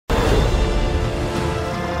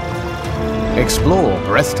Explore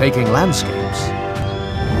breathtaking landscapes.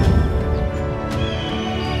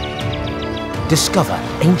 Discover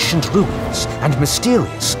ancient ruins and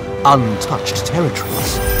mysterious, untouched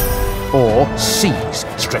territories. Or seize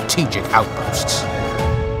strategic outposts.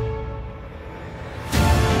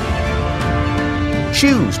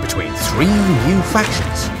 Choose between 3 new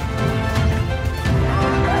factions,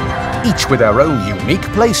 each with their own unique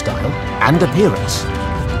playstyle and appearance.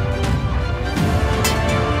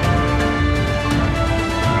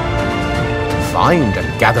 Find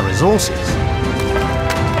and gather resources.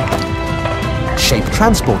 Shape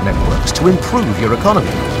transport networks to improve your economy.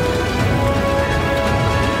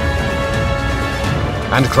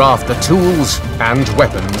 And craft the tools and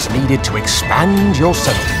weapons needed to expand your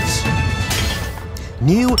settlements.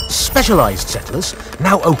 New, specialized settlers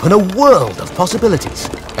now open a world of possibilities,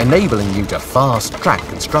 enabling you to fast-track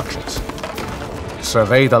constructions.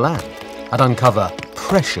 Survey the land and uncover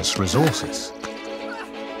precious resources.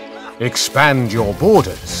 Expand your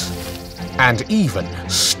borders, and even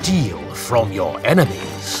steal from your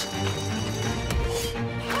enemies.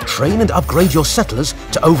 Train and upgrade your settlers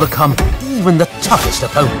to overcome even the toughest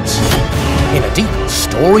opponents, in a deep,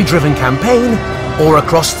 story-driven campaign or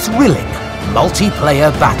across thrilling,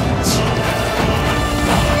 multiplayer battles.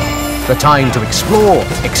 The time to explore,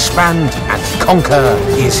 expand, and conquer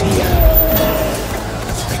is here.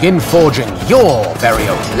 Begin forging your very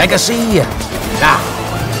own legacy now.